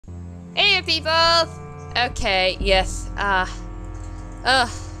Hey, people! Okay, yes,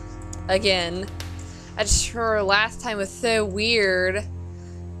 again. I just remember last time was so weird.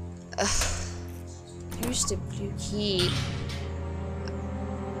 Use the blue key.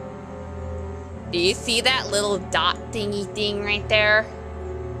 Do you see that little dot thingy thing right there?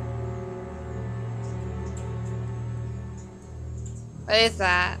 What is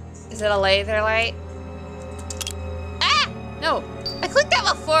that? Is it a laser light? Ah! No! I clicked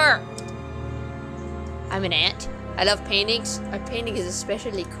that before! I'm an ant. I love paintings. My painting is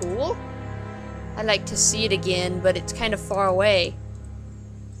especially cool. I'd like to see it again, but it's kind of far away.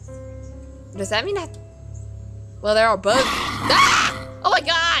 Does that mean that... Well, there are bugs. Ah! Oh my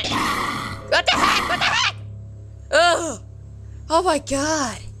god! What the heck? What the heck? Ugh! Oh my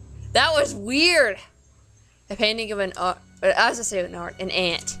god! That was weird! A painting of an art... As I say, an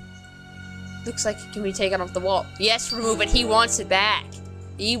ant. Looks like it can be taken off the wall. Yes, remove it. He wants it back.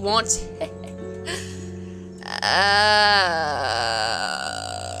 He wants it.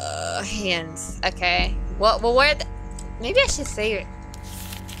 Hands. Okay. Well, where the... Maybe I should save it.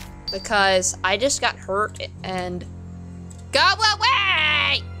 Because I just got hurt and... Go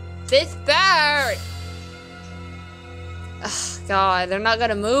away! This bird! Ugh, God, they're not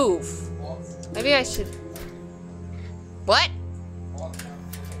gonna move. Maybe I should... What?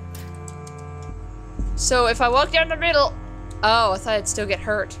 So if I walk down the middle... Oh, I thought I'd still get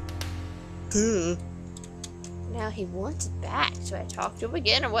hurt. Now he wants it back. Should I talk to him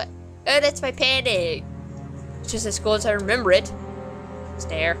again or what? Oh, that's my painting. It's just as cool as I remember it.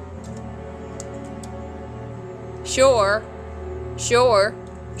 Stare. Sure. Sure.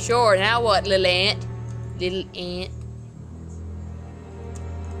 Sure. Now what, little ant? Little ant.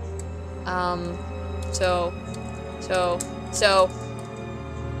 So.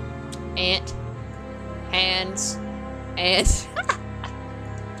 Ant. Hands. Ant.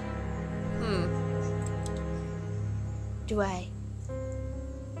 Do I?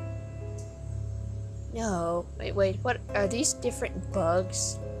 No. Wait, what? Are these different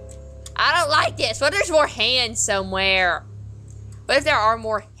bugs? I don't like this. What if there's more hands somewhere? What if there are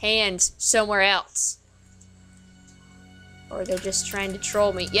more hands somewhere else? Or they're just trying to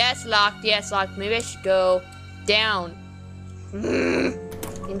troll me. Yes, locked. Yes, locked. Maybe I should go down.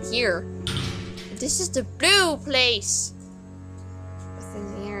 In here. This is the blue place. What's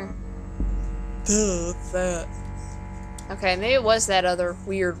in here? What's that? Okay, maybe it was that other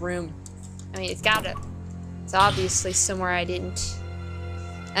weird room. I mean, it's obviously somewhere I didn't.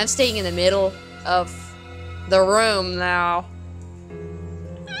 I'm staying in the middle of the room now.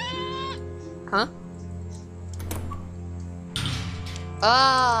 Huh?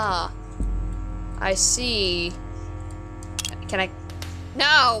 Ah, I see. Can I?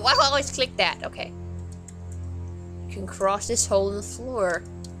 No, why do I always click that? Okay. You can cross this hole in the floor.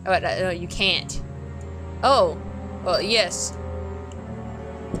 Oh, no, you can't. Oh, well, yes.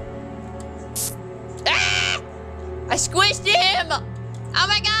 Ah! I squished him! Oh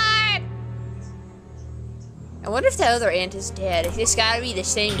my god! I wonder if that other ant is dead. It's gotta be the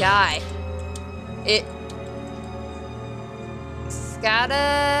same guy. It's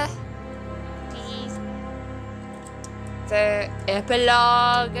gotta be the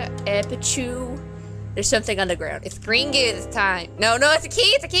epilogue, Epichu. There's something underground. It's green goo this time. No, it's a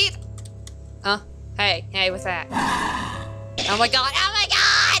key, it's a key. Huh? Hey, what's that? Oh my god, oh my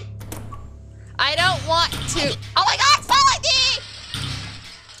god! I don't want to. Oh my god, it's following me!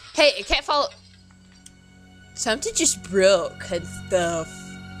 Hey, it can't follow. Something just broke and stuff.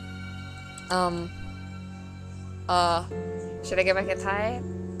 Should I get back in time?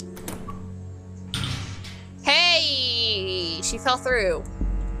 Hey! She fell through.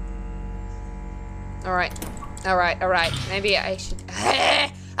 Alright. Maybe I should...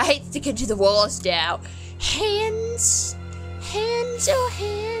 I hate sticking to the walls now. Hands? Hands, oh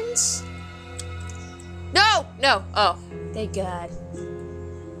hands. No! Oh, thank God.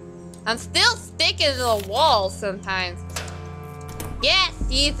 I'm still sticking to the wall sometimes. Yes,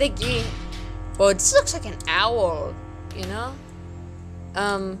 he's a game. Well, this looks like an owl, you know?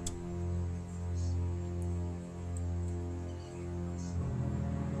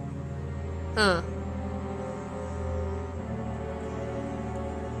 Huh.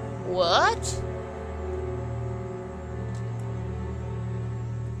 What?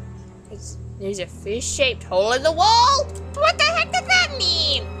 There's a fish-shaped hole in the wall? What the heck does that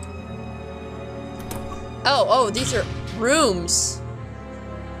mean? Oh, these are rooms.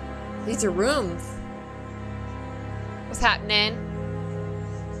 These are rooms. What's happening?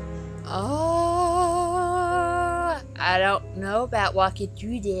 Oh, I don't know about walking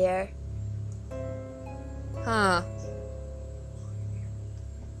through there. Huh.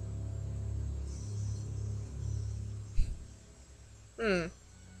 Should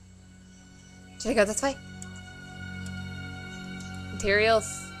I go this way? Materials.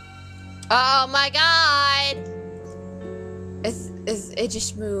 Oh my god! It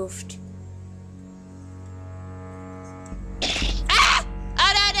just moved. Ah!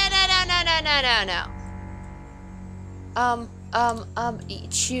 Oh no.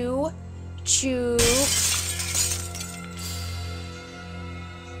 Chew.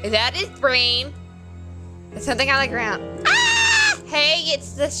 That is brain. There's something on the ground. Ah! Hey,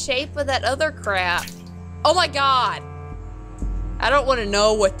 it's the shape of that other crap. Oh my god. I don't want to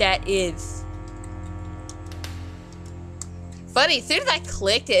know what that is. Funny, as soon as I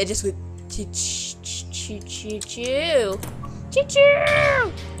clicked it, it just went choo.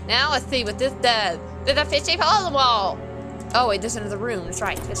 Now let's see what this does. There's a fish shape hole in the wall. Oh wait, there's another room. That's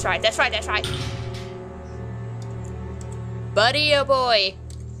right. Buddy, oh boy.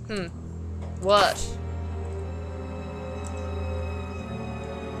 What?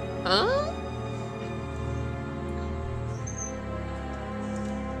 Huh?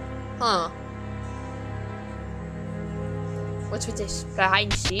 Huh. What's with this?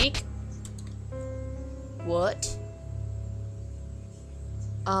 Behind seek? What?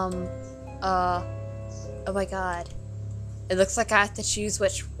 Oh my god. It looks like I have to choose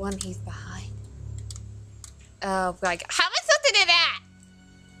which one he's behind. Oh my god. How am I supposed to do that?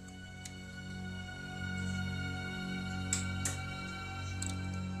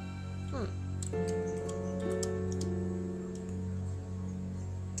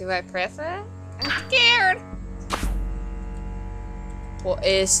 Do I press it? I'm scared. What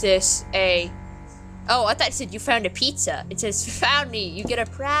is this? Oh, I thought it said you found a pizza. It says found me. You get a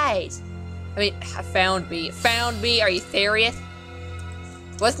prize. I mean, found me. Found me? Are you serious?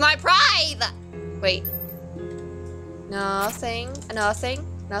 What's my prize? Wait. Nothing. Nothing.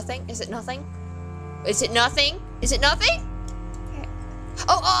 Nothing. Is it nothing? Is it nothing? Is it nothing?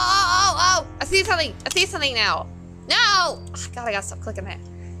 Oh! I see something. I see something now. No! Oh, God, I gotta stop clicking that.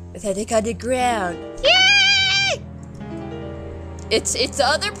 It's heading on the ground. Yay! It's the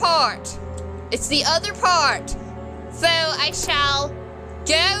other part. It's the other part. So I shall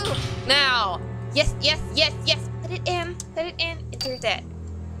go now. Yes. Put it in. Enter that.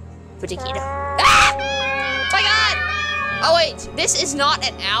 Put it in. Ah! My God! Oh wait, this is not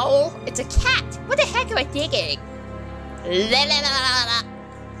an owl. It's a cat. What the heck am I thinking?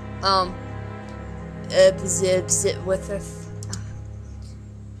 With us.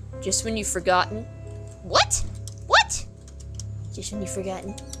 Just when you've forgotten. What? Just when you've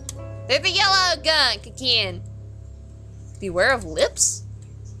forgotten. There's a yellow gunk again. Beware of lips?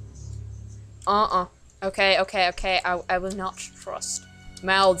 Okay. I will not trust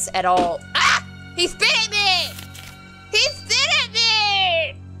mouths at all. Ah! He spit at me!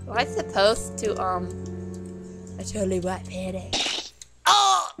 Am I supposed to, I totally white panic.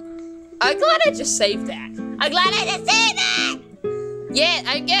 Oh! I'm glad I just saved that.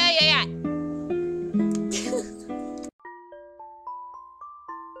 Yeah.